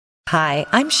Hi,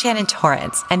 I'm Shannon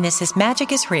Torrance, and this is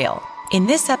Magic is Real. In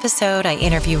this episode, I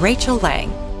interview Rachel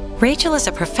Lang. Rachel is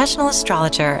a professional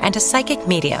astrologer and a psychic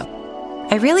medium.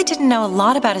 I really didn't know a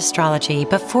lot about astrology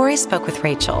before I spoke with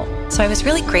Rachel, so I was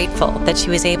really grateful that she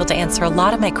was able to answer a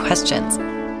lot of my questions.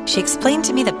 She explained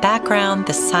to me the background,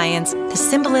 the science, the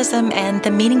symbolism, and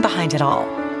the meaning behind it all.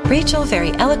 Rachel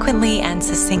very eloquently and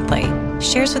succinctly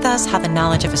shares with us how the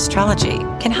knowledge of astrology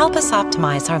can help us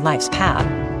optimize our life's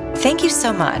path. Thank you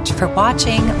so much for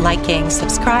watching, liking,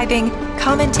 subscribing,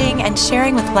 commenting, and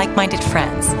sharing with like-minded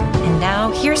friends. And now,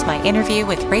 here's my interview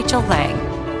with Rachel Lang.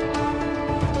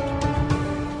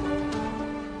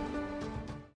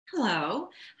 Hello,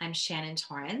 I'm Shannon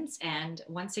Torrance, and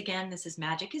once again, this is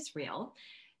Magic is Real.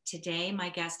 Today, my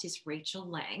guest is Rachel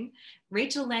Lang.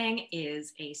 Rachel Lang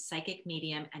is a psychic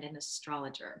medium and an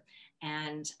astrologer.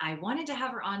 And I wanted to have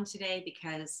her on today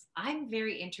because I'm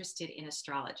very interested in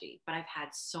astrology, but I've had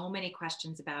so many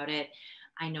questions about it.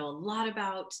 I know a lot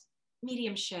about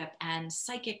mediumship and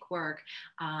psychic work.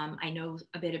 I know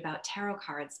a bit about tarot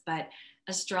cards, but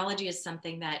astrology is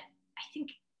something that I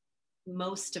think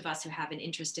most of us who have an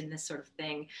interest in this sort of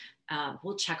thing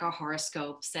will check our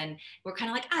horoscopes, and we're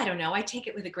kind of like, I don't know, I take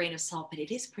it with a grain of salt, but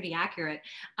it is pretty accurate.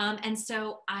 And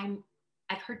so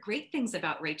I've heard great things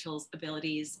about Rachel's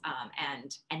abilities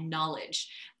and knowledge.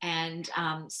 And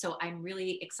so I'm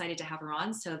really excited to have her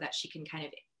on so that she can kind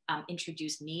of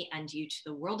introduce me and you to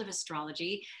the world of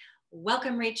astrology.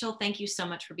 Welcome, Rachel. Thank you so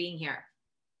much for being here.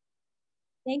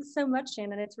 Thanks so much,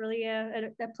 Shannon. It's really a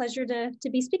pleasure to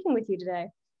be speaking with you today.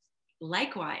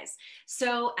 Likewise.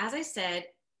 So as I said,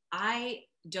 I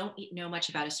don't know much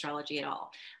about astrology at all.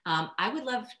 I would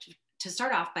love to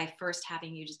start off by first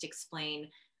having you just explain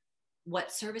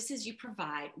what services you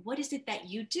provide. What is it that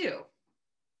you do?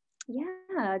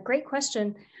 Yeah, great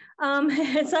question.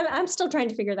 So I'm still trying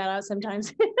to figure that out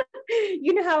sometimes.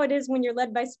 You know how it is when you're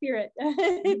led by spirit.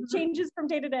 It changes from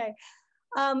day to day.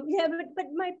 But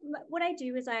what I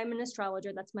do is I'm an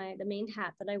astrologer. That's the main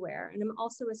hat that I wear. And I'm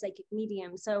also a psychic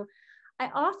medium. So I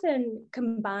often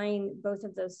combine both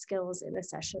of those skills in a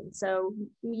session. So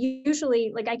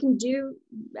usually, like, I can do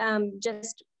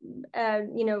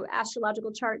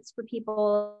astrological charts for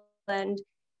people and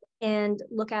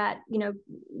look at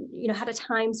how to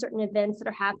time certain events that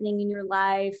are happening in your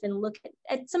life, and look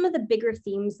at some of the bigger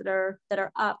themes that are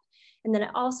up. And then I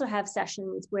also have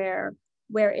sessions where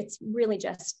it's really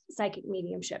just psychic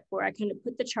mediumship, where I kind of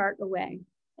put the chart away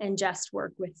and just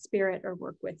work with spirit or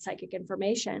work with psychic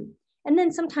information. And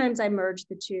then sometimes I merge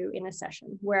the two in a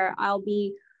session where I'll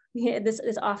be, this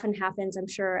often happens, I'm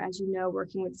sure, as you know,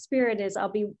 working with spirit, is I'll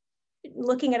be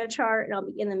looking at a chart and I'll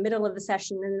be in the middle of the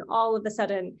session, and then all of a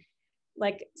sudden,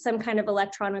 like, some kind of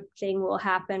electronic thing will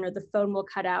happen or the phone will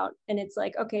cut out, and it's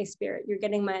like, okay, spirit, you're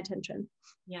getting my attention.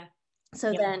 Yeah.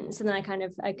 So then I kind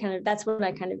of that's when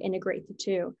I kind of integrate the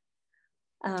two.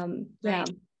 Right.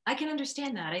 I can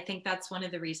understand that. I think that's one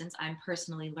of the reasons I'm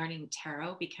personally learning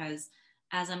tarot, because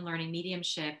as I'm learning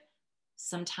mediumship,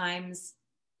 sometimes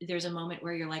there's a moment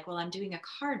where you're like, well, I'm doing a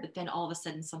card, but then all of a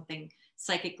sudden something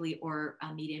psychically or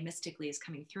mediumistically is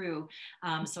coming through.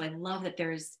 So I love that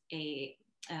there's a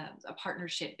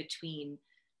partnership between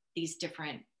these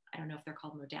different, I don't know if they're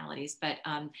called modalities, but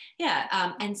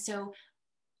and so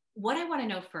what I want to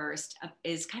know first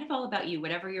is kind of all about you,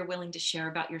 whatever you're willing to share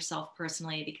about yourself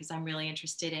personally, because I'm really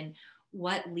interested in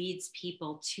what leads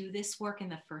people to this work in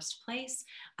the first place.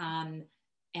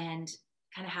 And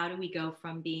kind of how do we go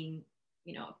from being,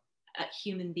 a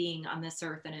human being on this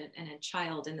earth and a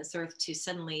child in this earth to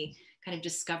suddenly kind of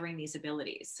discovering these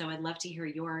abilities. So I'd love to hear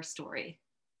your story.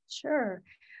 Sure.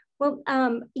 Well,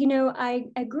 I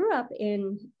grew up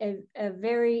in a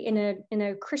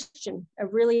Christian, a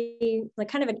really, like,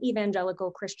 kind of an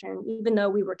evangelical Christian. Even though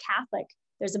we were Catholic,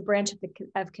 there's a branch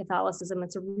of Catholicism.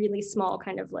 It's a really small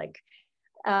kind of like,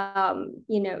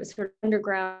 sort of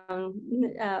underground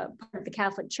part of the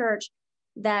Catholic Church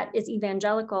that is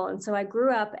evangelical. And so I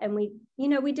grew up, and we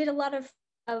did a lot of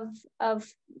kind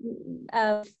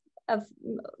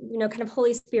of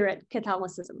Holy Spirit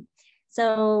Catholicism.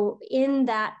 So in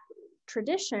that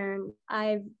tradition,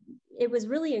 it was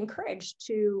really encouraged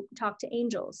to talk to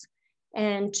angels,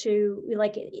 and to,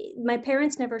 like, my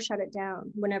parents never shut it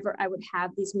down whenever I would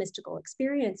have these mystical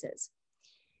experiences.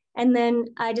 And then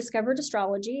I discovered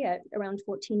astrology at around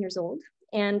 14 years old,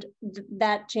 and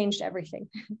that changed everything.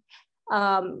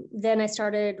 Then I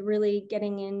started really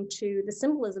getting into the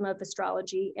symbolism of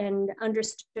astrology and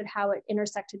understood how it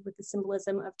intersected with the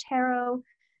symbolism of tarot,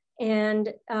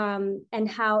 and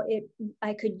how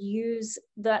I could use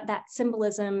that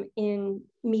symbolism in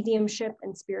mediumship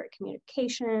and spirit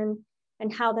communication,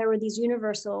 and how there were these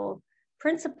universal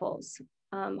principles,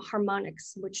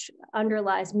 harmonics, which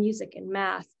underlies music and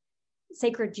math,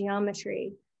 sacred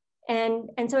geometry. And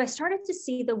so I started to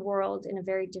see the world in a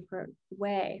very different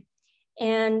way.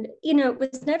 And, it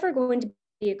was never going to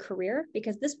be a career,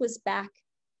 because this was back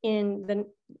in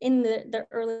the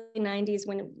early 90s,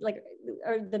 when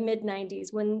or the mid 90s,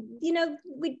 when,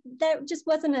 that just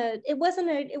wasn't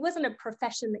a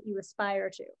profession that you aspire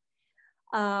to.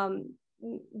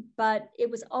 But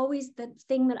it was always the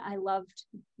thing that I loved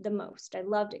the most. I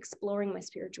loved exploring my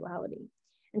spirituality.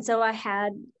 And so I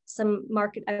had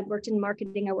I worked in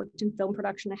marketing, I worked in film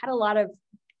production. I had a lot of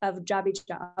jobby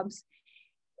jobs.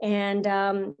 And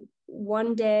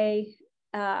one day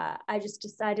I just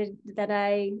decided that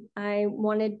I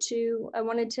wanted to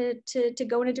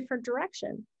go in a different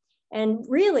direction. And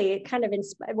really, it kind of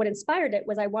what inspired it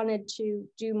was I wanted to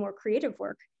do more creative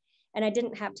work. And I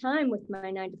didn't have time with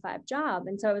my 9-to-5 job.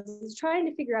 And so I was trying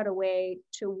to figure out a way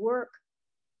to work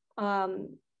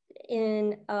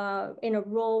in a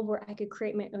role where I could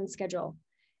create my own schedule.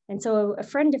 And so a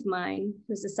friend of mine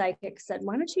who's a psychic said,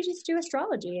 why don't you just do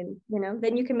astrology? And,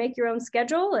 then you can make your own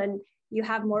schedule and you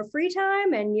have more free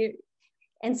time.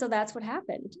 And so that's what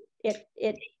happened.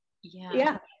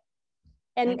 Yeah.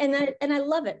 And I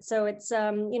love it. So it's,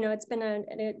 it's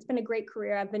been a great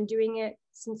career. I've been doing it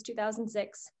since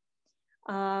 2006.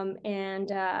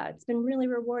 It's been really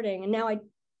rewarding. And now I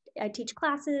teach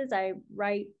classes, I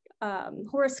write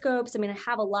horoscopes. I mean, I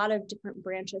have a lot of different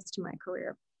branches to my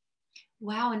career.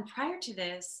 Wow. And prior to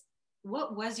this,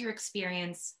 what was your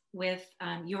experience with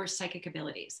your psychic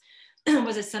abilities?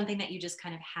 Was it something that you just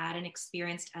kind of had and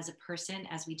experienced as a person,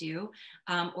 as we do?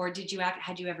 Or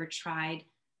had you ever tried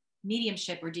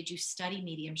mediumship, or did you study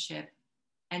mediumship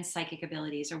and psychic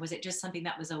abilities? Or was it just something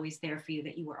that was always there for you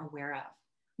that you were aware of?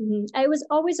 Mm-hmm. I was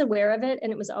always aware of it,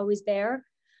 and it was always there.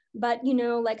 But,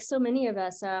 like so many of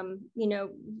us,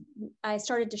 I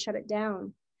started to shut it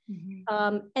down.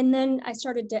 Mm-hmm. And then I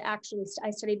started to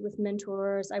I studied with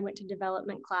mentors. I went to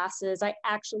development classes. I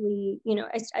actually,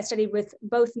 I studied with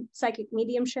both psychic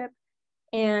mediumship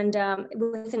and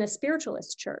within a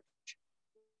spiritualist church.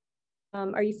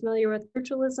 Are you familiar with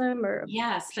spiritualism? Or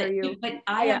yes,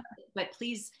 but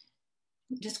please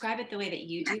describe it the way that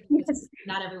you do, because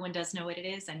not everyone does know what it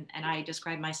is. And I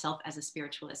describe myself as a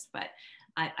spiritualist, but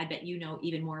I bet you know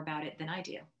even more about it than I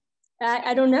do.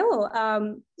 I don't know.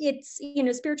 It's,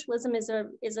 spiritualism is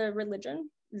a religion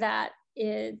that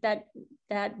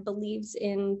believes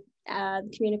in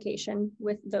communication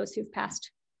with those who've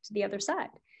passed to the other side.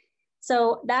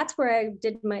 So that's where I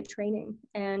did my training.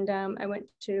 And I went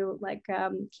to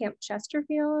Camp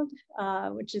Chesterfield,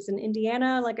 which is in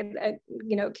Indiana,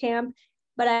 a camp.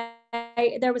 But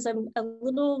there was a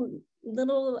little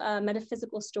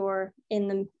metaphysical store in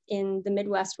the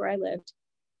Midwest where I lived,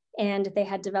 and they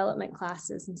had development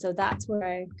classes. And so that's where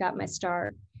I got my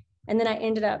start. And then I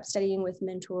ended up studying with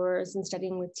mentors and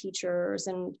studying with teachers,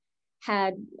 and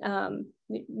had,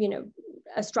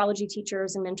 astrology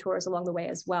teachers and mentors along the way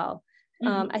as well.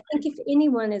 Mm-hmm. I think if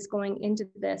anyone is going into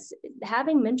this,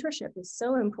 having mentorship is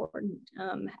so important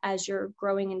as you're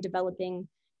growing and developing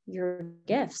your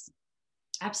gifts.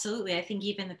 Absolutely. I think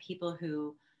even the people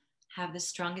who have the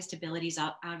strongest abilities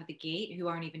out of the gate, who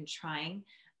aren't even trying,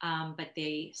 but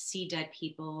they see dead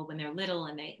people when they're little,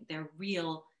 and they're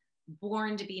real,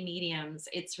 born to be mediums,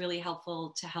 it's really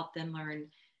helpful to help them learn,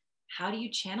 how do you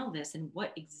channel this and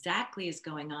what exactly is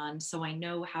going on, so I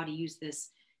know how to use this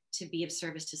to be of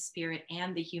service to spirit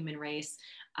and the human race,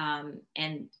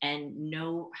 and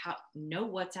know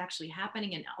what's actually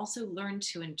happening, and also learn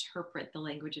to interpret the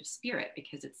language of spirit,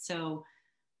 because it's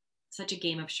such a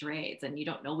game of charades, and you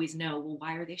don't always know, well,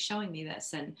 why are they showing me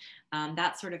this, and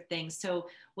that sort of thing. So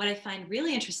what I find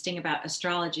really interesting about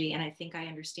astrology, and I think I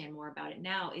understand more about it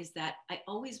now, is that I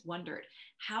always wondered,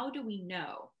 how do we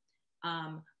know,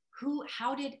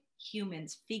 how did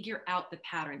humans figure out the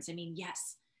patterns? I mean,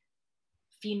 yes,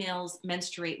 females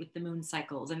menstruate with the moon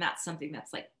cycles, and that's something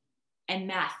that's and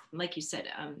math, like you said,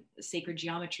 sacred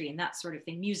geometry and that sort of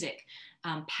thing, music,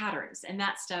 patterns, and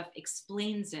that stuff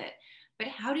explains it. But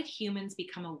how did humans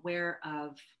become aware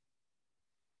of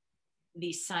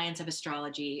the science of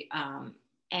astrology?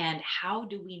 And how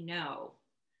do we know?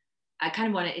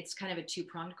 It's kind of a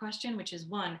two-pronged question, which is,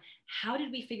 one, how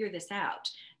did we figure this out?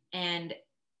 And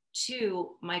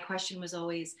two, my question was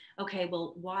always, okay,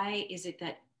 well, why is it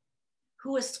that,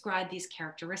 who ascribed these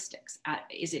characteristics?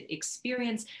 Is it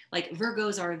experience? Like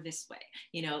Virgos are this way,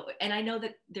 and I know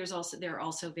that there are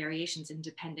also variations in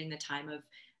depending the time of,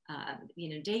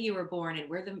 day you were born and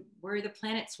where the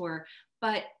planets were.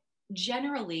 But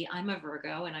generally, I'm a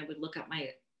Virgo, and I would look up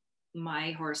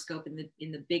my horoscope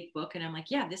in the big book, and I'm like,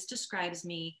 yeah, this describes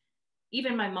me.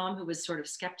 Even my mom, who was sort of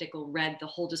skeptical, read the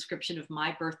whole description of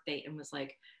my birth date and was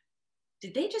like,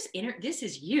 did they just enter? This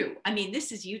is you. I mean,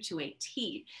 this is you to a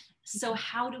T. So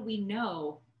how do we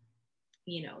know,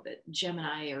 that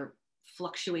Gemini are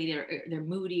fluctuated, or they're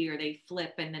moody, or they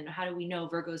flip? And then how do we know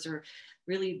Virgos are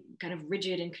really kind of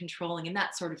rigid and controlling and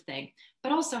that sort of thing?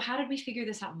 But also, how did we figure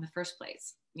this out in the first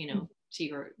place?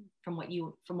 From what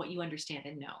you understand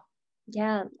and know.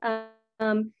 Yeah.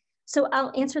 So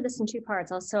I'll answer this in two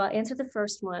parts. I'll answer the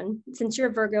first one. Since you're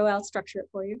a Virgo, I'll structure it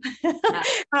for you.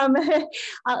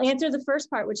 I'll answer the first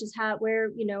part, which is how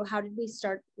did we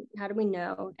start? How do we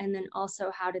know? And then also,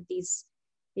 how did these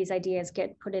ideas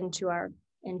get put into our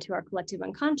collective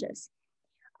unconscious?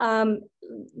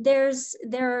 There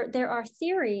are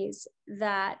theories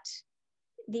that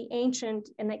the ancient,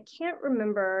 and I can't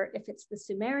remember if it's the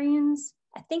Sumerians,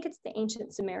 I think it's the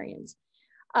ancient Sumerians,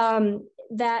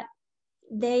 that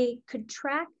they could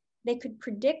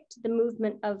predict the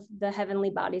movement of the heavenly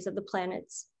bodies of the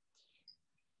planets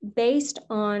based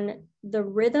on the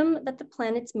rhythm that the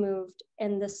planets moved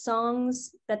and the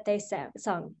songs that they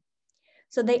sung.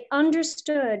 So they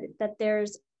understood that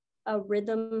there's a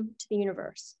rhythm to the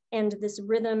universe, and this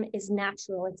rhythm is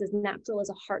natural. It's as natural as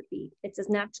a heartbeat. It's as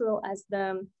natural as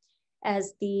the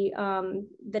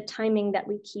timing that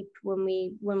we keep when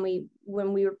we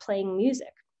were playing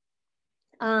music.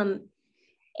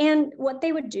 And what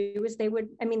they would do is they would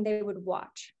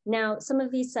watch. Now, some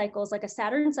of these cycles, like a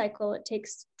Saturn cycle, it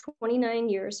takes 29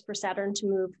 years for Saturn to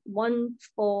move one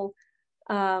full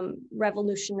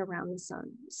revolution around the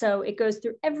sun. So it goes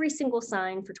through every single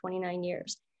sign for 29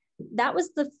 years. That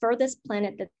was the furthest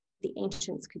planet that the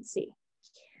ancients could see.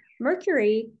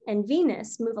 Mercury and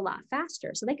Venus move a lot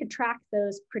faster, so they could track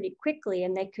those pretty quickly,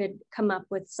 and they could come up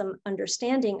with some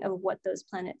understanding of what those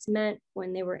planets meant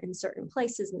when they were in certain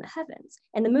places in the heavens.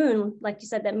 And the moon, like you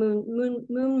said, that moon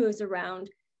moves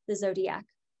around the zodiac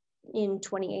in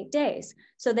 28 days.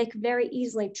 So they could very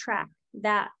easily track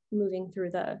that moving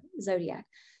through the zodiac.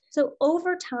 So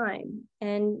over time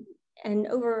and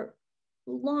over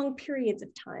long periods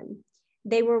of time,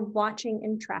 they were watching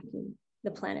and tracking the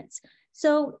planets.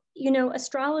 So,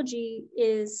 astrology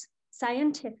is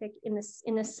scientific in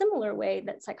a similar way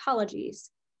that psychology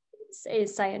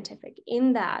is scientific,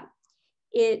 in that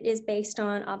it is based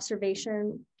on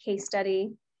observation, case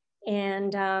study,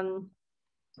 and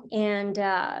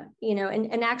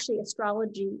actually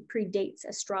astrology predates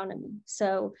astronomy.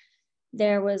 So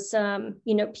there was,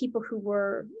 people who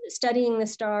were studying the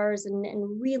stars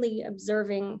and really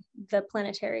observing the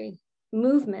planetary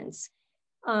movements.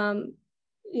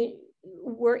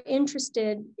 We're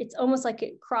interested. It's almost like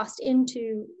it crossed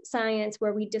into science,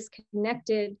 where we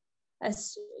disconnected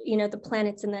the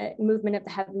planets and the movement of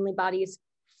the heavenly bodies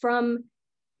from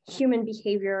human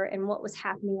behavior and what was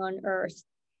happening on Earth.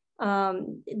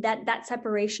 That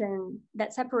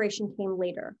separation came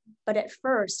later. But at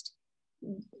first,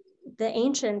 the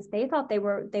ancients, they thought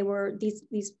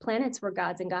these planets were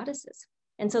gods and goddesses.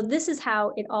 And so this is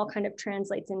how it all kind of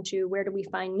translates into, where do we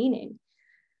find meaning?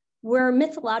 We're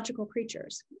mythological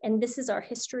creatures, and this is our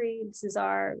history, this is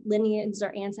our lineage, this is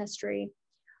our ancestry.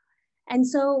 And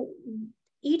so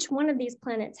each one of these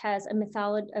planets has a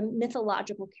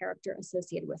mythological character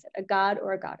associated with it, a god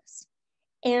or a goddess.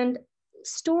 And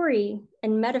story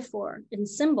and metaphor and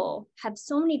symbol have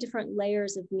so many different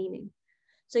layers of meaning.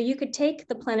 So you could take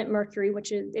the planet Mercury,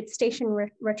 it's stationed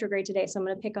retrograde today, so I'm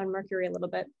going to pick on Mercury a little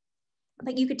bit.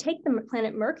 But you could take the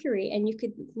planet Mercury and you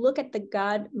could look at the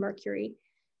god Mercury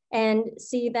and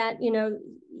see that, he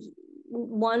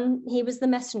was the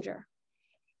messenger.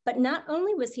 But not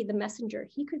only was he the messenger,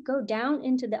 he could go down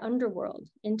into the underworld,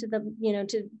 into the,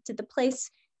 to the place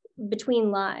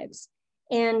between lives,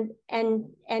 and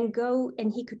go,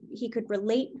 and he could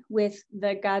relate with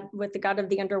the god of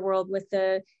the underworld, with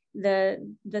the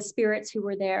spirits who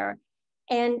were there,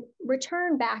 and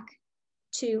return back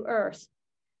to Earth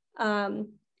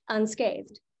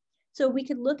unscathed. So we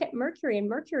could look at Mercury, and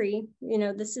Mercury,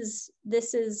 this is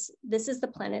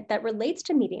the planet that relates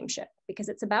to mediumship, because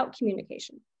it's about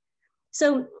communication.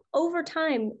 So over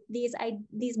time, these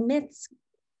myths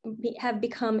have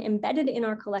become embedded in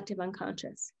our collective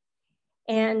unconscious,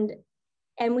 and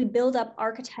we build up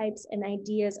archetypes and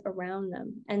ideas around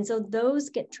them. And so those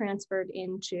get transferred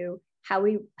into how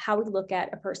we look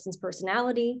at a person's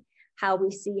personality, how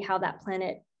we see how that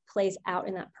planet plays out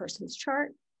in that person's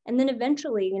chart. And then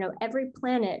eventually, every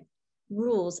planet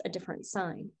rules a different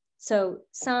sign. So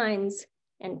signs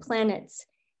and planets,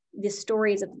 the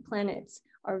stories of the planets,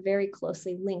 are very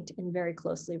closely linked and very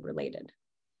closely related.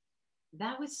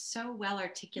 That was so well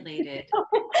articulated.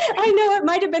 I know it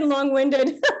might have been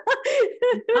long-winded.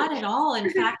 Not at all. In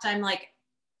fact, I'm like,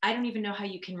 I don't even know how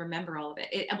you can remember all of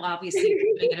it. Well, obviously, you've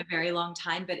been doing it a very long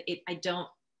time, but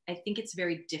I think it's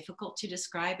very difficult to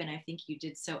describe. And I think you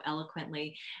did so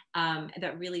eloquently.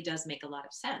 That really does make a lot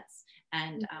of sense.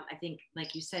 And I think,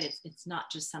 like you said, it's not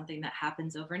just something that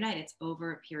happens overnight. It's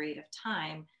over a period of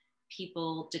time.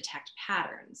 People detect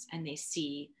patterns and they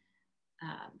see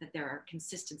that there are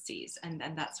consistencies and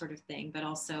that sort of thing. But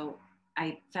also,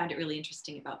 I found it really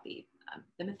interesting about the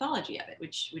mythology of it,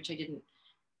 which I didn't.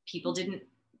 People didn't.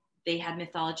 They had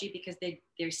mythology because they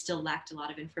still lacked a lot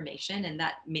of information, and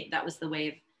that was the way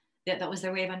of that was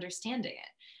their way of understanding it,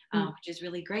 which is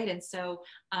really great. And so,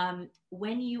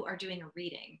 when you are doing a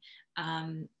reading,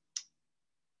 I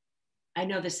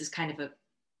know this is kind of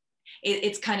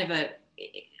it's kind of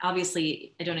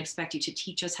obviously I don't expect you to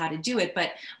teach us how to do it,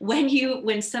 but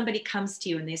when somebody comes to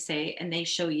you and they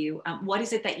show you what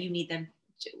is it that you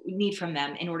need from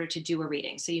them in order to do a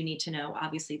reading. So you need to know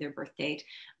obviously their birth date,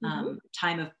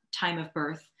 time of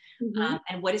birth,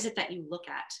 and what is it that you look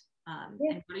at, and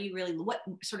what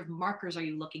sort of markers are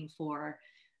you looking for,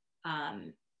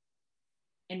 and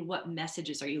what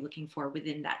messages are you looking for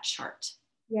within that chart?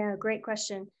 Yeah, great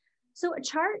question. So a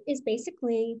chart is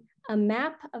basically a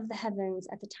map of the heavens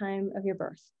at the time of your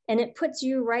birth, and it puts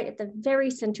you right at the very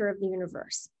center of the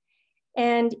universe.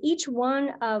 And each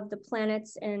one of the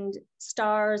planets and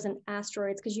stars and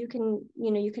asteroids, because you can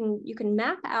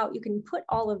map out, you can put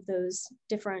all of those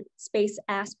different space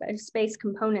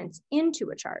components into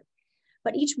a chart.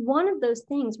 But each one of those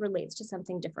things relates to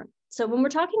something different. So when we're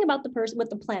talking about the person with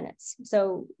the planets,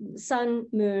 so Sun,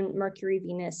 Moon, Mercury,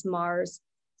 Venus, Mars,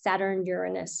 Saturn,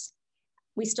 Uranus,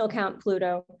 we still count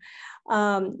Pluto.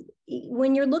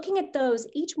 When you're looking at those,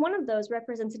 each one of those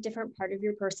represents a different part of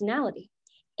your personality.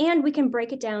 And we can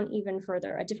break it down even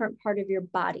further, a different part of your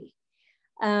body.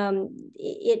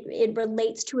 It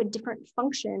relates to a different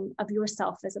function of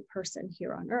yourself as a person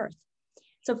here on Earth.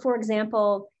 So for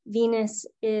example, Venus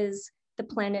is the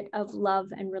planet of love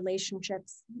and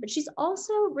relationships, but she's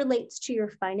also relates to your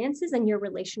finances and your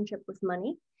relationship with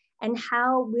money and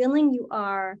how willing you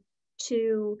are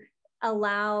to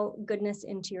allow goodness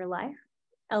into your life,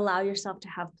 allow yourself to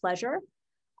have pleasure.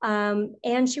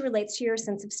 And she relates to your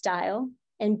sense of style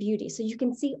and beauty. So you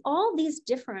can see all these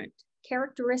different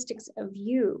characteristics of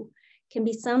you can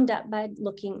be summed up by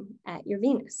looking at your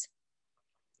Venus.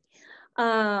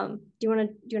 Do you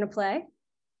want to play?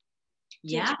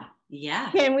 Yeah.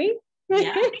 Can we?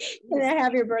 Yeah. Can I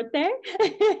have your birthday? Yeah,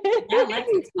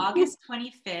 it's August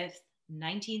 25th,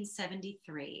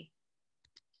 1973.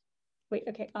 Wait,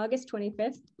 okay, August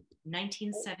 25th.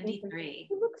 1973.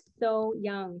 You look so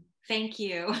young. Thank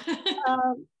you.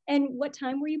 And what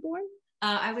time were you born?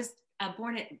 I was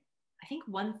born at, I think,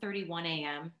 1:31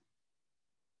 a.m.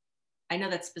 I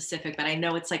know that's specific, but I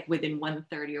know it's like within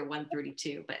 1:30 or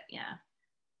 1:32, but yeah.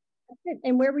 That's good.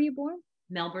 And where were you born?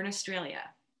 Melbourne, Australia,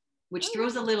 which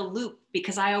throws a little loop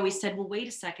because I always said, well, wait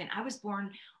a second, I was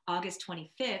born August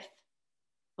 25th,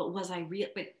 but was I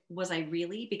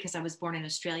really? Because I was born in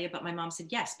Australia, but my mom said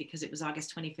yes, because it was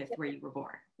August 25th where you were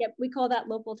born. Yep, we call that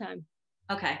local time.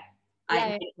 Okay. I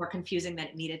made it more confusing than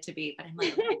it needed to be, but I'm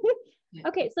like, yeah.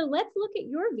 Okay, so let's look at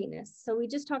your Venus. So we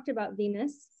just talked about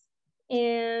Venus,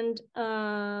 and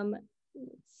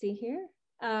let's see here.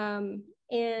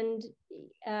 And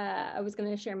I was going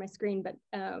to share my screen, but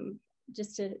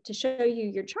just to show you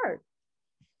your chart.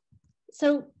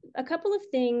 So a couple of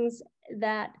things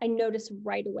that I noticed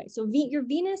right away. So your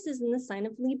Venus is in the sign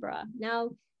of Libra. Now,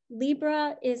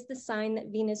 Libra is the sign that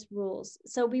Venus rules.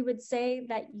 So we would say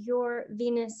that your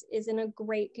Venus is in a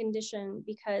great condition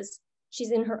because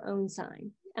she's in her own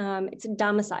sign. It's a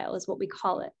domicile is what we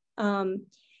call it.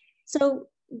 So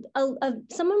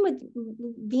someone with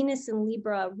Venus in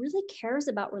Libra really cares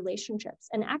about relationships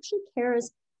and actually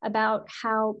cares about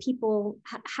how people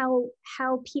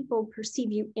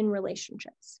perceive you in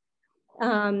relationships.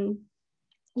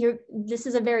 This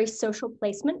is a very social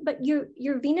placement, but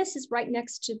your Venus is right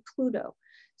next to Pluto.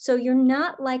 So you're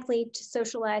not likely to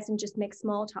socialize and just make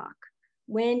small talk.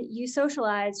 When you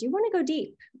socialize, you want to go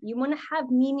deep. You want to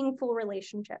have meaningful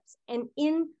relationships. And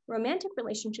in romantic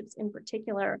relationships in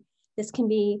particular, this can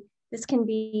be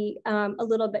a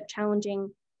little bit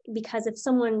challenging because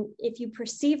if you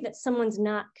perceive that someone's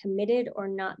not committed or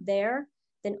not there,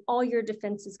 then all your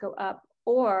defenses go up,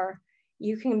 or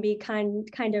you can be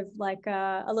kind of like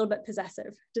a little bit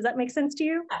possessive. Does that make sense to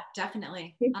you? Yeah,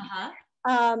 definitely.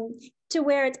 To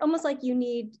where it's almost like you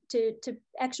need to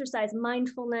exercise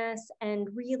mindfulness and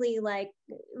really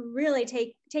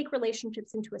take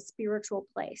relationships into a spiritual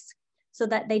place. so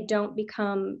that they don't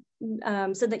become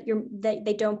so that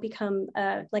they don't become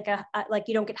like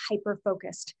you don't get hyper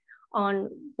focused on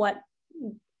what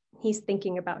he's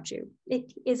thinking about you.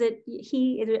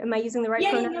 Am I using the right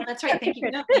pronoun? Yeah, that's right. Thank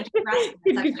you. No, thank you for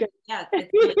asking. Yeah, it's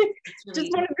really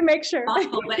just wanted to make sure.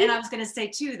 Possible. And I was going to say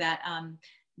too that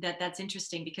that's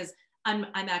interesting, because I'm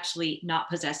actually not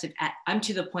possessive. I'm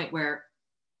to the point where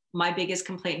my biggest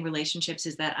complaint in relationships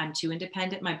is that I'm too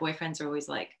independent. My boyfriends are always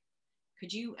like,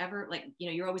 could you ever, like,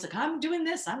 you're always like, I'm doing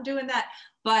this, I'm doing that.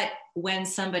 But when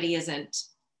somebody isn't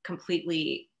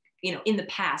completely, in the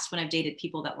past, when I've dated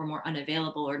people that were more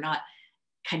unavailable or not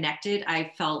connected,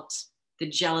 I felt the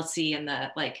jealousy and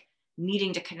the like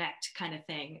needing to connect kind of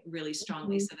thing really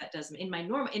strongly. So that doesn't, in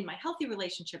my healthy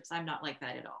relationships, I'm not like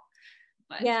that at all.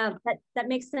 But yeah, that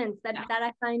makes sense. That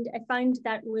I find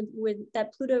that with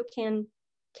that Pluto can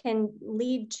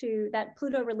lead to, that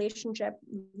Pluto relationship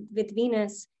with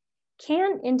Venus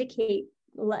can indicate,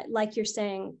 like you're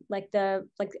saying, like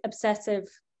obsessive,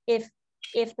 if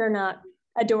they're not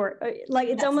adored, like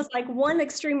it's almost like one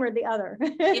extreme or the other.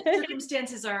 If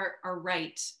circumstances are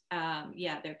right,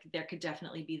 there could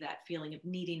definitely be that feeling of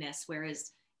neediness.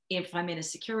 Whereas if I'm in a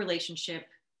secure relationship,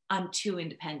 I'm too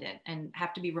independent and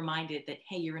have to be reminded that,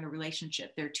 hey, you're in a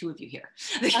relationship. There are two of you here.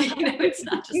 It's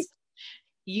not just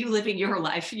you living your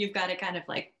life. You've got to kind of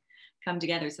like come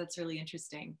together. So that's really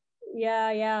interesting.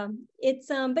 Yeah. It's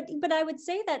but I would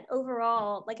say that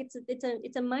overall, like it's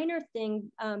a minor thing,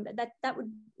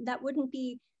 that wouldn't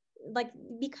be like,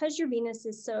 because your Venus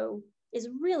is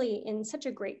really in such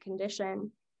a great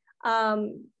condition,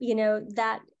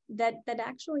 that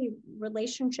actually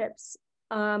relationships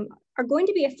are going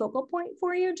to be a focal point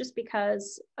for you, just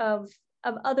because of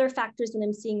other factors that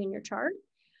I'm seeing in your chart.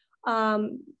 But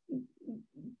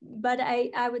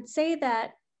I would say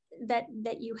that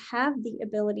you have the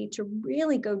ability to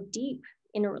really go deep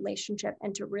in a relationship,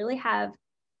 and to really have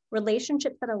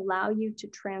relationships that allow you to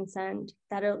transcend,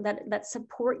 that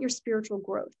support your spiritual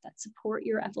growth, that support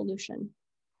your evolution.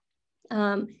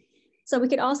 So we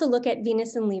could also look at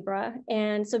Venus in Libra.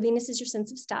 And so Venus is your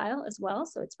sense of style as well.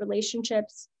 So it's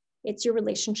relationships, it's your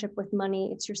relationship with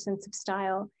money, it's your sense of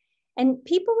style. And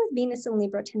people with Venus in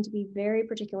Libra tend to be very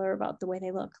particular about the way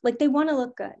they look. Like, they want to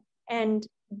look good. And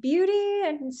beauty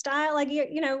and style, like,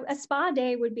 a spa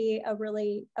day would be a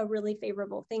really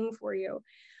favorable thing for you.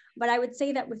 But I would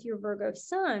say that with your Virgo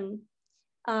sun,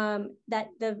 that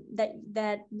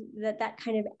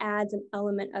kind of adds an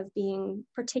element of being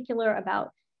particular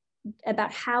about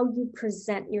how you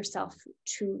present yourself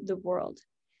to the world.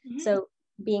 Mm-hmm. So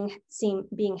being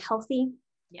healthy,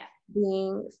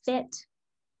 being fit,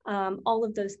 all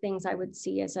of those things I would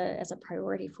see as a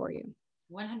priority for you.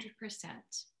 100%.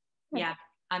 Yeah,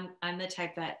 I'm the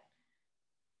type that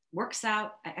works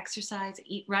out, I exercise, I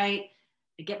eat right,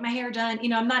 I get my hair done.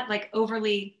 I'm not like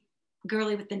overly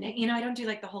girly with the I don't do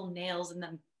like the whole nails and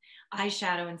the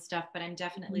eyeshadow and stuff, but I'm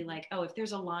definitely like, oh, if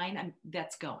there's a line,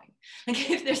 that's going. Like,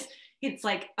 it's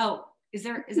like, oh, is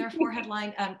there a forehead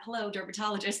line? Hello,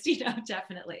 dermatologist,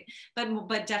 definitely.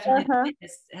 But definitely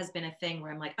fitness has been a thing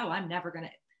where I'm like, oh, I'm never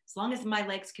gonna, as long as my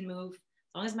legs can move,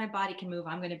 as long as my body can move,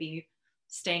 I'm gonna be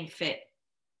staying fit.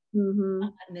 Mm-hmm.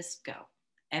 Not letting this go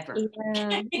ever.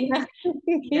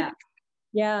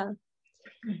 Yeah.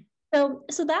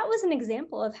 So that was an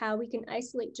example of how we can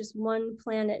isolate just one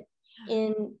planet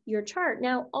in your chart.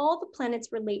 Now, all the planets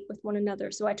relate with one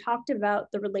another. So I talked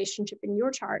about the relationship in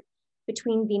your chart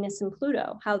between Venus and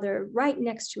Pluto, how they're right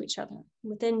next to each other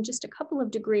within just a couple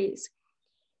of degrees.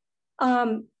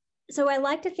 So I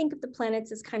like to think of the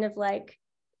planets as kind of like,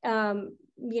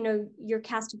 your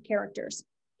cast of characters,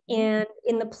 and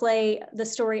in the play, the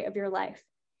story of your life.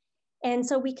 And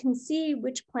so we can see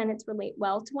which planets relate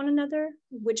well to one another,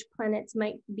 which planets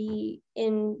might be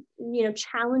in,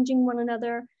 challenging one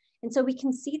another. And so we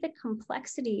can see the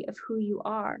complexity of who you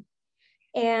are,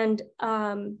 and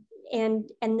the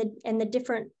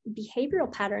different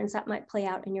behavioral patterns that might play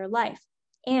out in your life.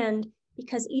 And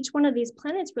because each one of these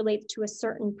planets relates to a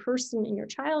certain person in your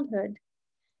childhood,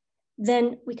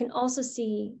 then we can also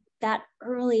see that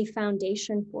early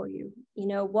foundation for you.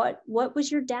 What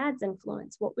was your dad's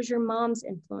influence? What was your mom's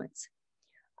influence?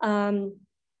 And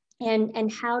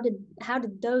how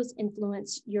did those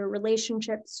influence your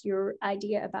relationships, your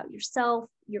idea about yourself,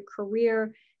 your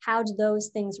career? How do those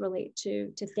things relate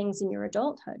to things in your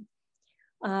adulthood?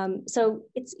 So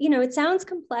it's, it sounds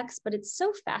complex, but it's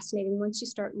so fascinating once you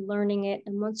start learning it,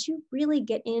 and once you really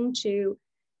get into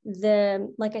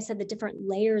like I said, the different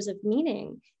layers of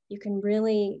meaning. You can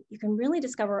really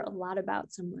discover a lot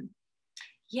about someone.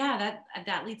 Yeah,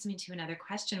 that leads me to another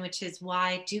question, which is,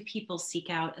 why do people seek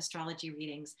out astrology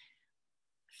readings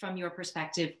from your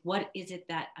perspective, what is it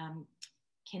that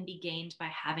can be gained by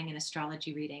having an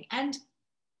astrology reading,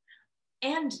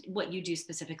 and what you do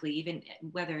specifically, even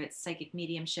whether it's psychic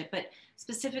mediumship, but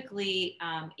specifically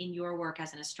in your work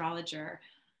as an astrologer,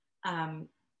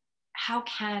 how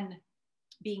can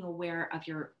being aware of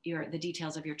the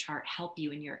details of your chart help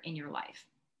you in your life?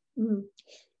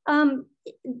 Mm-hmm.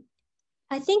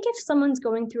 I think if someone's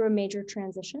going through a major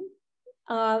transition,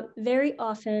 very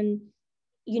often,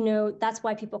 that's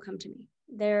why people come to me.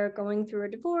 They're going through a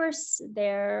divorce.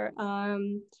 They're,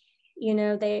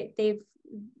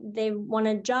 they want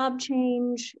a job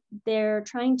change. They're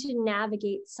trying to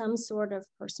navigate some sort of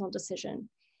personal decision.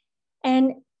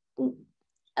 And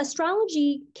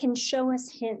astrology can show us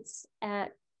hints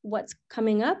at what's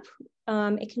coming up.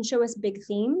 It can show us big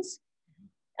themes.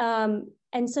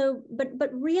 And so, but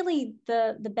really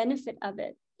the benefit of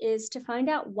it is to find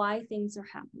out why things are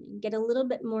happening, get a little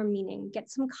bit more meaning, get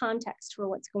some context for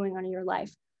what's going on in your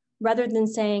life, rather than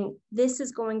saying, this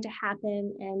is going to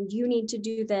happen and you need to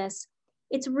do this.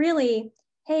 It's really,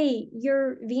 hey,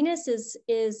 your Venus is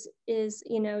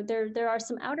there are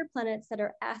some outer planets that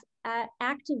are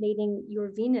activating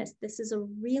your Venus. This is a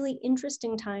really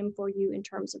interesting time for you in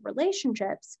terms of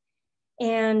relationships.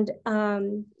 And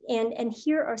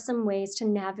here are some ways to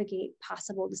navigate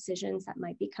possible decisions that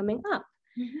might be coming up.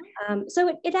 Mm-hmm. So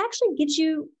it actually gives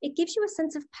you a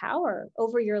sense of power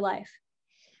over your life.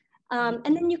 And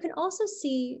then you can also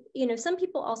see, some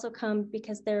people also come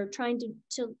because they're trying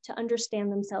to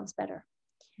understand themselves better.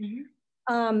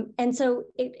 Mm-hmm. And so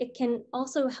it can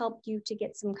also help you to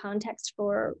get some context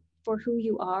for who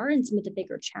you are and some of the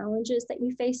bigger challenges that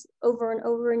you face over and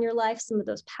over in your life, some of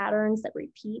those patterns that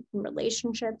repeat in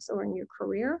relationships or in your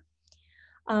career.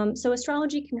 So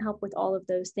astrology can help with all of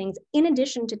those things, in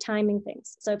addition to timing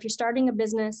things. So if you're starting a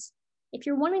business, if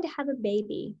you're wanting to have a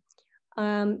baby,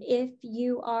 if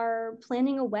you are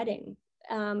planning a wedding,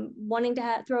 wanting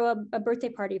to throw a birthday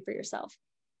party for yourself,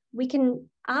 we can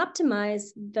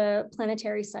optimize the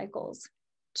planetary cycles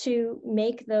to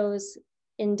make those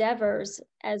endeavors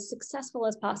as successful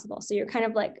as possible. So you're kind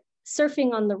of like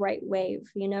surfing on the right wave,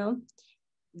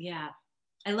 Yeah.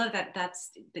 I love that. That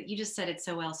you just said it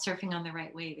so well. Surfing on the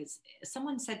right wave is,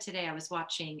 someone said today, I was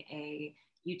watching a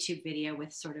YouTube video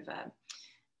with sort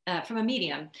of from a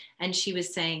medium, and she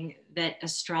was saying that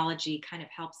astrology kind of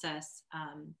helps us.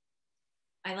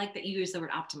 I like that you use the word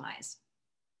optimize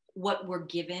what we're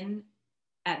given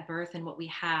at birth and what we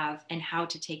have and how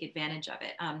to take advantage of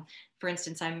it. For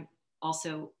instance, I'm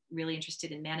also really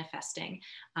interested in manifesting,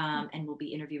 and we'll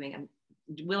be interviewing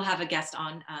we'll have a guest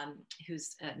on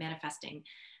who's a manifesting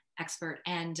expert,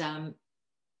 and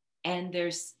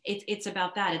it's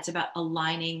about that. It's about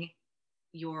aligning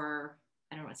your,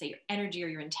 I don't want to say your energy or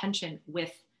your intention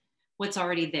with what's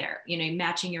already there,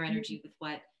 matching your energy with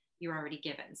what you're already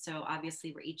given. So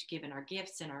obviously we're each given our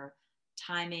gifts and our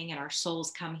timing, and our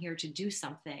souls come here to do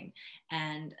something.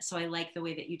 And so I like the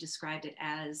way that you described it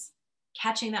as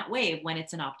catching that wave when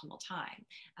it's an optimal time,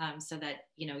 so that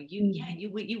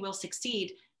you will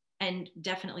succeed, and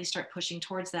definitely start pushing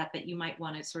towards that. But you might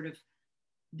want to sort of,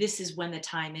 this is when the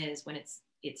time is, when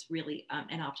it's really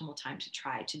an optimal time to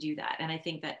try to do that. And I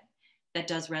think that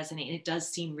does resonate, and it does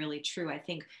seem really true. I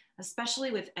think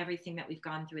especially with everything that we've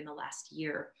gone through in the last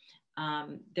year,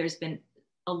 there's been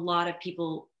a lot of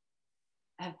people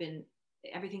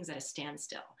everything's at a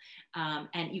standstill,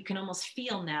 and you can almost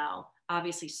feel now.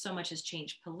 Obviously, so much has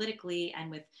changed politically, and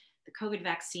with the COVID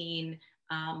vaccine,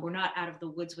 we're not out of the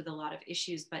woods with a lot of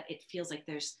issues, but it feels like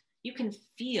you can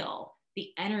feel the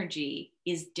energy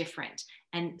is different.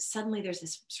 And suddenly there's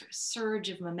this sort of surge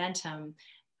of momentum.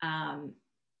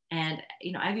 And,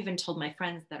 I've even told my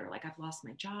friends that are like, I've lost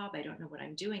my job, I don't know what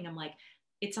I'm doing. I'm like,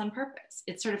 it's on purpose.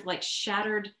 It's sort of like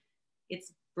shattered.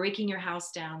 It's breaking your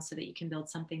house down so that you can build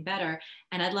something better.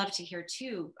 And I'd love to hear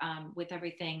too, with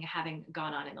everything having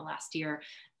gone on in the last year,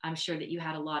 I'm sure that you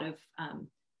had a lot of,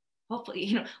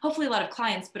 hopefully a lot of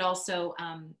clients, but also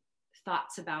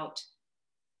thoughts about,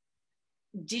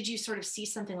 did you sort of see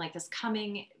something like this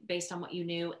coming based on what you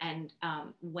knew? And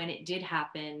when it did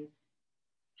happen,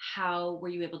 how were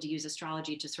you able to use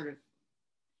astrology to sort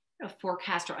of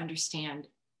forecast or understand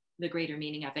the greater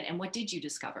meaning of it? And what did you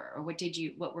discover, or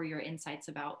what were your insights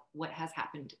about what has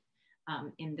happened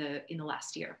in the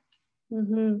last year?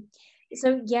 Mm-hmm.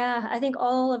 So yeah, I think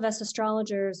all of us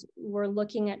astrologers were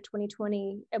looking at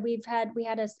 2020. We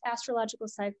had astrological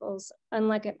cycles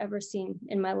unlike I've ever seen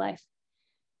in my life.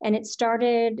 And it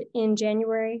started in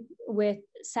January with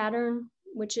Saturn,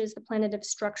 which is the planet of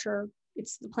structure.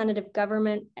 It's the planet of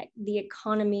government, the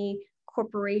economy,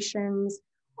 corporations,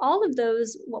 all of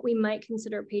those, what we might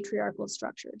consider patriarchal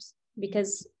structures.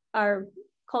 because our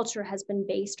culture has been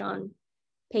based on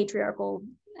patriarchal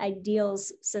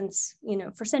ideals since,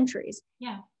 for centuries.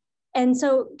 Yeah. And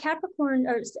so Capricorn,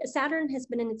 or Saturn, has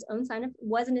been in its own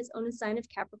was in its own sign of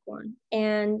Capricorn,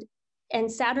 and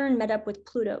Saturn met up with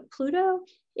Pluto. Pluto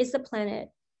is the planet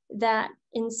that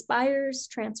inspires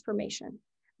transformation,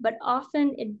 but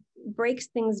often it breaks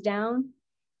things down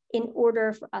in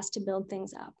order for us to build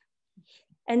things up.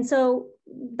 And so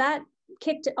that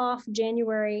kicked off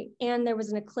January, and there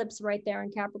was an eclipse right there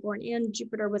in Capricorn, and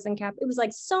Jupiter was in Cap. It was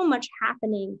like so much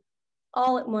happening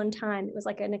all at one time. It was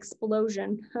like an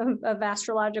explosion of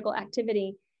astrological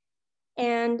activity.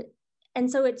 And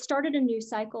so it started a new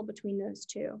cycle between those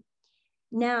two.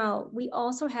 Now, we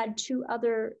also had two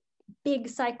other big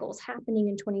cycles happening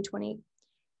in 2020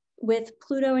 with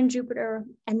Pluto and Jupiter,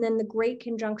 and then the great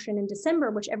conjunction in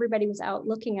December, which everybody was out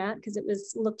looking at because it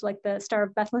looked like the Star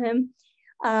of Bethlehem,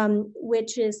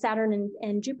 which is Saturn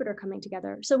and Jupiter coming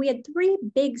together. So we had three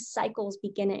big cycles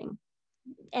beginning.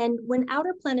 And when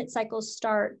outer planet cycles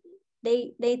start,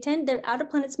 the outer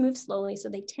planets move slowly, so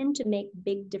they tend to make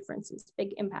big differences,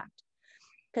 big impact,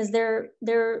 because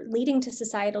they're leading to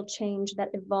societal change that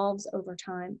evolves over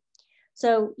time.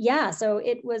 So yeah, so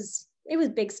it was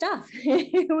big stuff.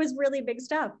 It was really big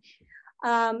stuff.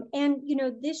 And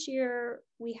this year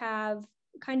we have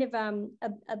kind of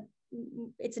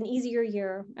it's an easier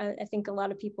year. I think a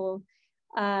lot of people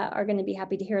are going to be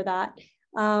happy to hear that.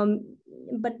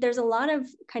 But there's a lot of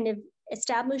kind of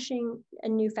establishing a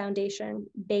new foundation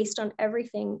based on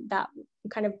everything that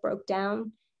kind of broke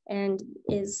down and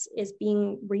is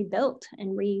being rebuilt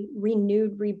and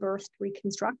renewed, rebirthed,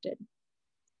 reconstructed.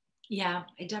 Yeah,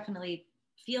 I definitely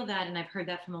feel that. And I've heard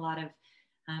that from a lot of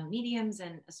mediums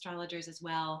and astrologers as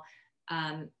well.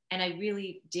 And I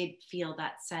really did feel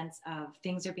that sense of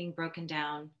things are being broken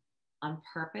down on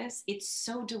purpose. It's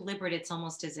so deliberate. It's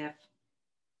almost as if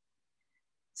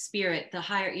spirit, the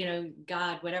higher,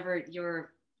 God, whatever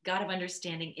your God of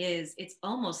understanding is, it's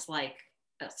almost like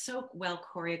so well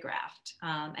choreographed.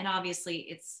 And obviously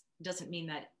it doesn't mean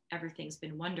that everything's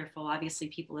been wonderful. Obviously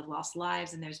people have lost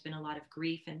lives, and there's been a lot of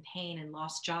grief and pain and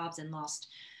lost jobs and lost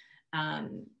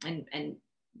and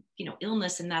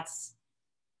illness. And that's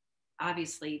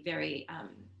obviously very,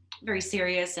 very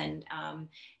serious. And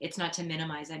it's not to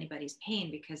minimize anybody's pain,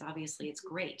 because obviously it's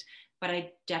great. But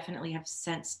I definitely have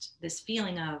sensed this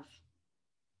feeling of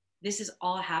this is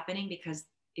all happening because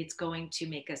it's going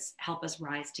to help us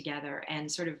rise together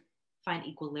and sort of find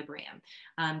equilibrium.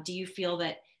 Do you feel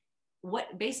that,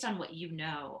 based on what you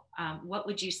know, what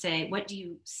would you say, what do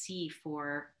you see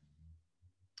for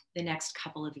the next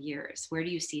couple of years? Where do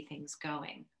you see things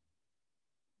going?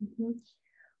 Mm-hmm.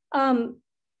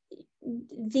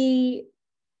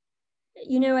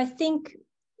 I think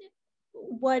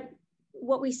what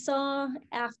we saw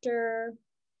after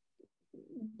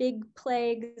big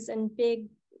plagues and big,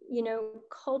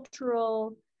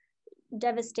 cultural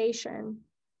devastation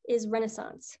is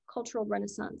Renaissance, cultural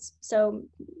Renaissance. So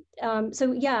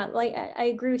yeah, like I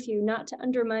agree with you, not to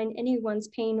undermine anyone's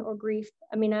pain or grief.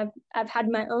 I mean, I've had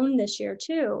my own this year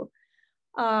too.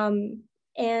 And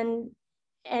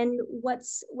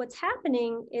what's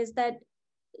happening is that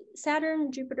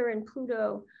Saturn, Jupiter, and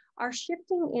Pluto are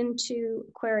shifting into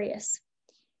Aquarius.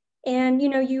 And,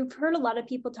 you've heard a lot of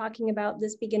people talking about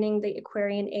this beginning the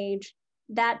Aquarian age.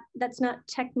 That's not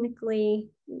technically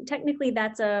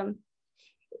let's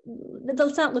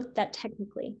not look that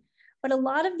technically, but a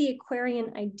lot of the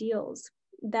Aquarian ideals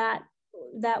that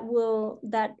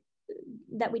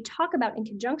we talk about in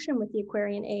conjunction with the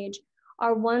Aquarian age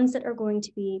are ones that are going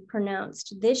to be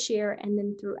pronounced this year and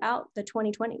then throughout the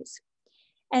 2020s.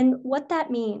 And what that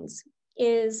means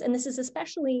is, and this is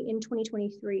especially in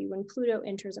 2023 when Pluto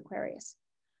enters Aquarius.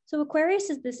 So Aquarius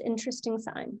is this interesting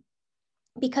sign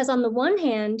because on the one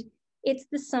hand, it's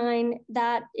the sign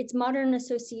that its modern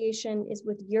association is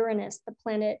with Uranus, the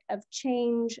planet of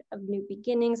change, of new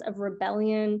beginnings, of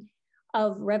rebellion,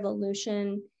 of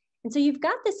revolution. And so you've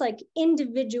got this like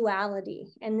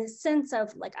individuality and this sense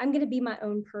of like, I'm going to be my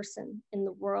own person in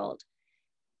the world.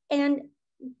 And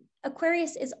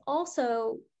Aquarius is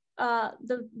also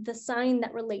the sign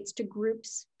that relates to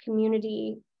groups,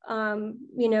 community, all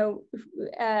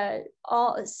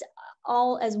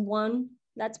as one.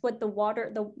 That's what the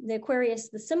Aquarius,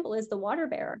 the symbol is the water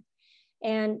bearer.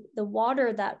 And the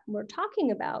water that we're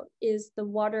talking about is the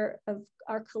water of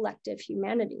our collective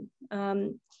humanity,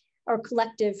 our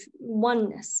collective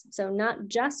oneness. So not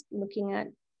just looking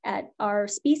at our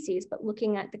species, but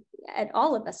looking at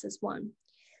all of us as one.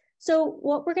 So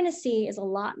what we're going to see is a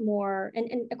lot more,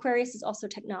 and Aquarius is also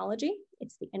technology.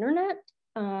 It's the internet.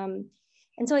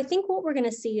 And so I think what we're going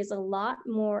to see is a lot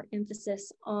more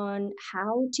emphasis on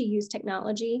how to use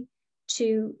technology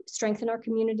to strengthen our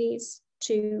communities,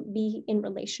 to be in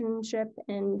relationship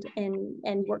and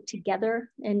work together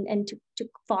and to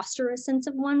foster a sense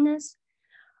of oneness.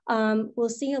 We'll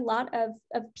see a lot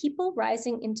of people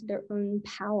rising into their own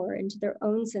power, into their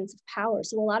own sense of power.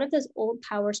 So a lot of those old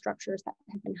power structures that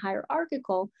have been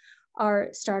hierarchical are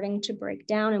starting to break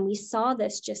down. And we saw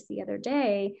this just the other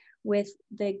day with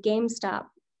the GameStop,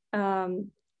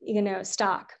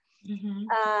 stock. Mm-hmm.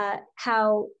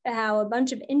 How a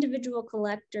bunch of individual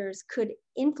collectors could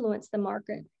influence the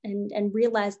market and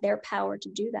realize their power to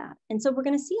do that. And so we're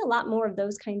going to see a lot more of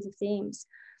those kinds of themes.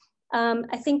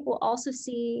 I think we'll also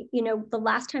see, the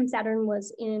last time Saturn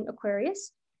was in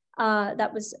Aquarius,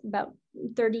 that was about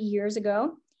 30 years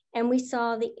ago. And we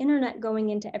saw the internet going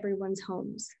into everyone's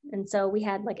homes. And so we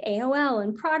had like AOL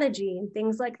and Prodigy and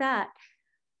things like that.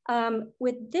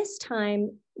 With this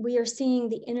time, we are seeing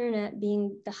the internet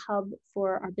being the hub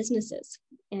for our businesses.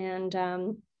 And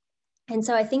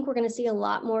so I think we're going to see a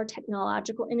lot more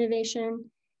technological innovation.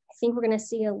 I think we're going to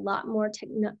see a lot more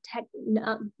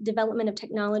development of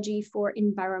technology for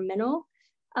environmental,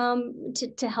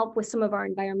 to help with some of our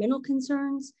environmental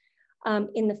concerns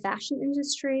in the fashion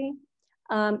industry,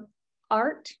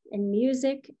 art and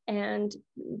music and,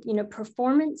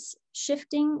 performance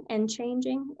shifting and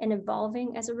changing and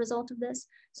evolving as a result of this.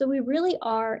 So we really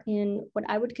are in what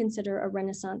I would consider a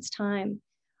Renaissance time.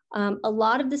 A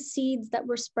lot of the seeds that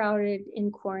were sprouted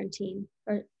in quarantine,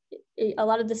 or a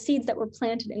lot of the seeds that were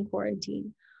planted in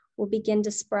quarantine, will begin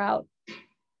to sprout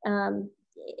in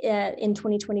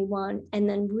 2021 and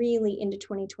then really into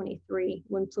 2023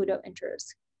 when Pluto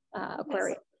enters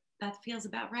Aquarius. Yes, that feels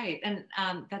about right. And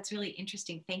that's really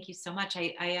interesting. Thank you so much.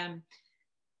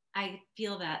 I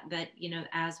feel that,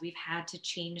 as we've had to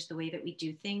change the way that we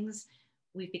do things,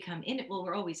 we've become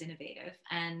we're always innovative,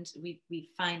 and we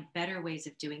find better ways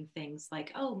of doing things,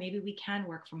 like, oh, maybe we can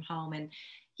work from home. And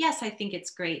yes, I think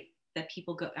it's great that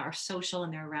people are social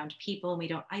and they're around people and we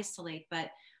don't isolate,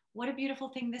 but what a beautiful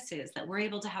thing this is, that we're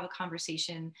able to have a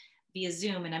conversation via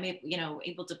Zoom, and I'm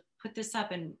able to put this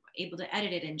up and able to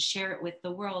edit it and share it with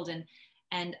the world.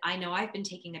 And I know I've been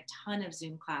taking a ton of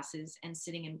Zoom classes and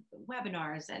sitting in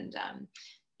webinars and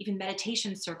even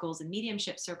meditation circles and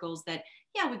mediumship circles that,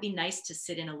 yeah, it would be nice to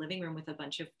sit in a living room with a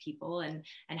bunch of people and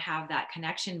have that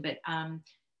connection. But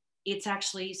it's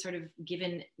actually sort of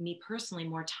given me personally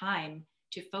more time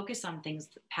to focus on things,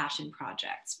 passion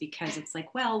projects, because it's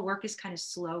like, well, work is kind of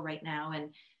slow right now.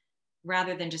 And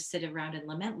rather than just sit around and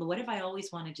lament, what have I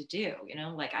always wanted to do?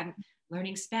 Like, I'm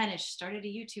learning Spanish, started a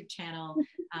YouTube channel,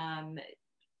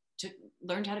 to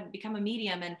learn how to become a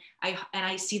medium. And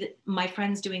I see that my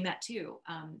friends doing that too,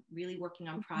 really working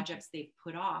on projects they've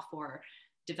put off, or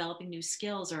developing new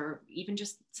skills, or even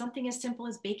just something as simple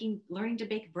as learning to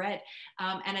bake bread.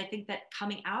 And I think that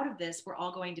coming out of this, we're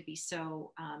all going to be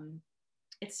so,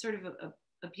 it's sort of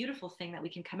a beautiful thing that we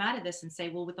can come out of this and say,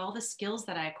 well, with all the skills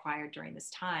that I acquired during this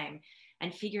time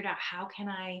and figured out how can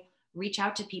I reach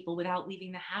out to people without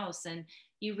leaving the house. And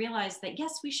you realize that,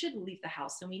 yes, we should leave the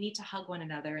house and we need to hug one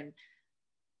another and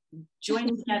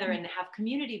join together and have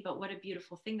community. But what a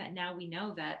beautiful thing that now we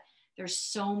know that there's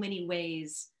so many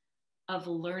ways of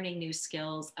learning new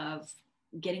skills, of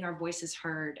getting our voices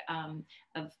heard,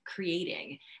 of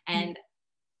creating. And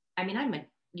I mean, I'm a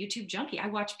YouTube junkie. I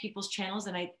watch people's channels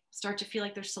and I start to feel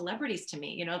like they're celebrities to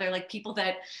me. They're like people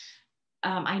that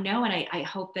I know. And I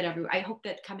hope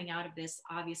that coming out of this,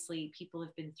 obviously people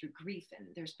have been through grief and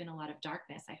there's been a lot of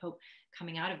darkness. I hope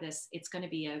coming out of this, it's going to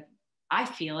be I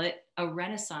feel it, a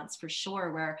renaissance for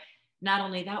sure, where not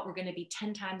only that, we're going to be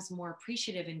 10 times more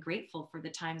appreciative and grateful for the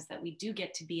times that we do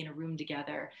get to be in a room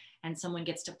together and someone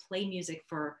gets to play music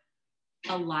for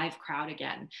a live crowd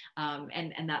again,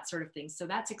 and that sort of thing. So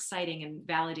that's exciting and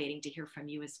validating to hear from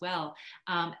you as well.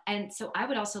 And so I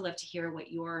would also love to hear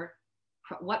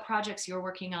what projects you're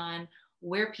working on,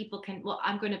 where people can, well,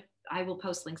 I will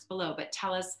post links below, but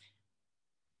tell us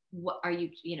what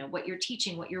you're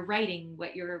teaching, what you're writing,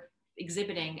 what you're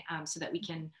exhibiting, so that we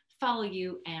can follow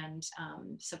you and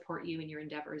support you in your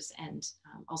endeavors, and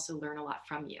also learn a lot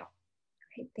from you.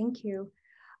 Great, thank you.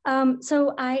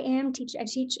 So I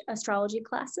teach astrology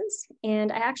classes,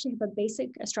 and I actually have a basic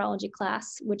astrology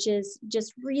class, which is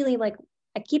just really like,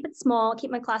 I keep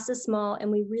my classes small,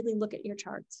 and we really look at your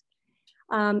charts.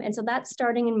 And so that's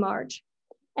starting in March.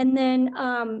 And then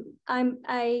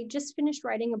I just finished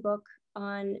writing a book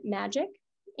on magic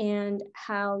and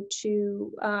how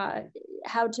to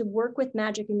work with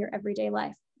magic in your everyday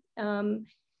life.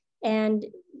 And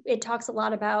it talks a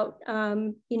lot about,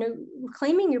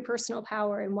 reclaiming your personal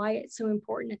power and why it's so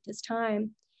important at this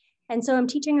time. And so I'm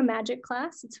teaching a magic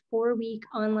class. It's a 4-week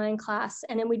online class.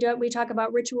 And then we talk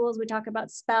about rituals, we talk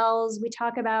about spells, we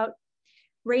talk about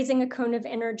raising a cone of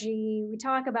energy. We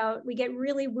get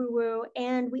really woo-woo,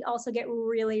 and we also get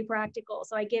really practical.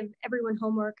 So I give everyone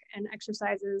homework and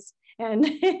exercises and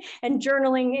and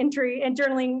journaling entry and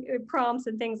journaling prompts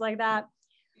and things like that.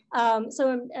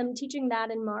 So I'm teaching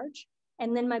that in March,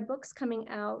 and then my book's coming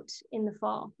out in the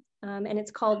fall. And it's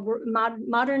called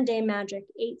Modern Day Magic: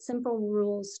 8 Simple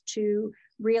Rules to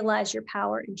Realize Your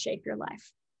Power and Shape Your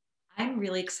Life. I'm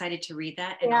really excited to read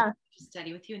that and also to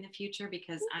study with you in the future,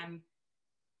 because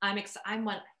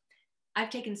I've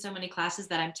taken so many classes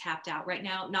that I'm tapped out right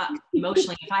now. Not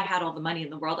emotionally. If I had all the money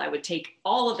in the world, I would take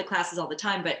all of the classes all the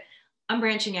time, but I'm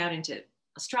branching out into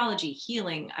astrology,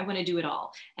 healing. I want to do it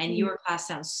all. And your class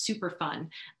sounds super fun.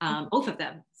 Both of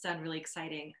them sound really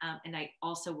exciting. And I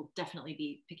also will definitely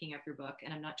be picking up your book.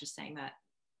 And I'm not just saying that,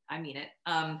 I mean it.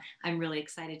 I'm really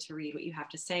excited to read what you have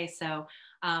to say. So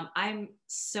I'm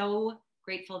so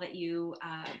grateful that you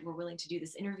were willing to do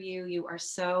this interview. You are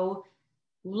so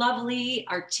lovely,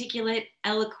 articulate,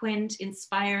 eloquent,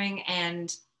 inspiring.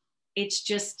 And it's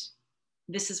just,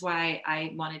 this is why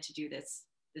I wanted to do this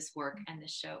work and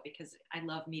this show, because I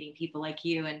love meeting people like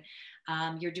you, and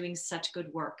you're doing such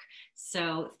good work.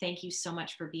 So thank you so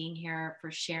much for being here,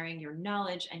 for sharing your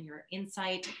knowledge and your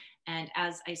insight. And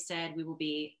as I said, I will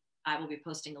be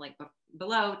posting a link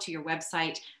below to your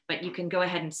website, but you can go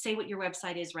ahead and say what your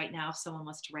website is right now if someone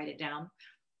wants to write it down.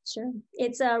 Sure.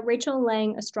 It's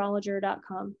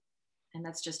RachelLangAstrologer.com. And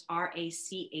that's just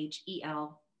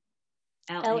RachelLang.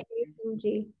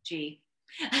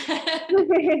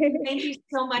 Thank you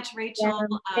so much, Rachel.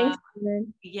 Thanks,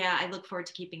 I look forward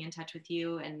to keeping in touch with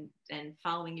you and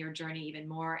following your journey even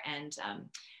more, and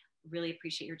really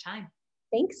appreciate your time.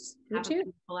 Thanks. Have a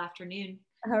beautiful afternoon.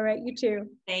 All right, you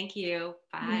too. Thank you.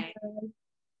 Bye. Bye.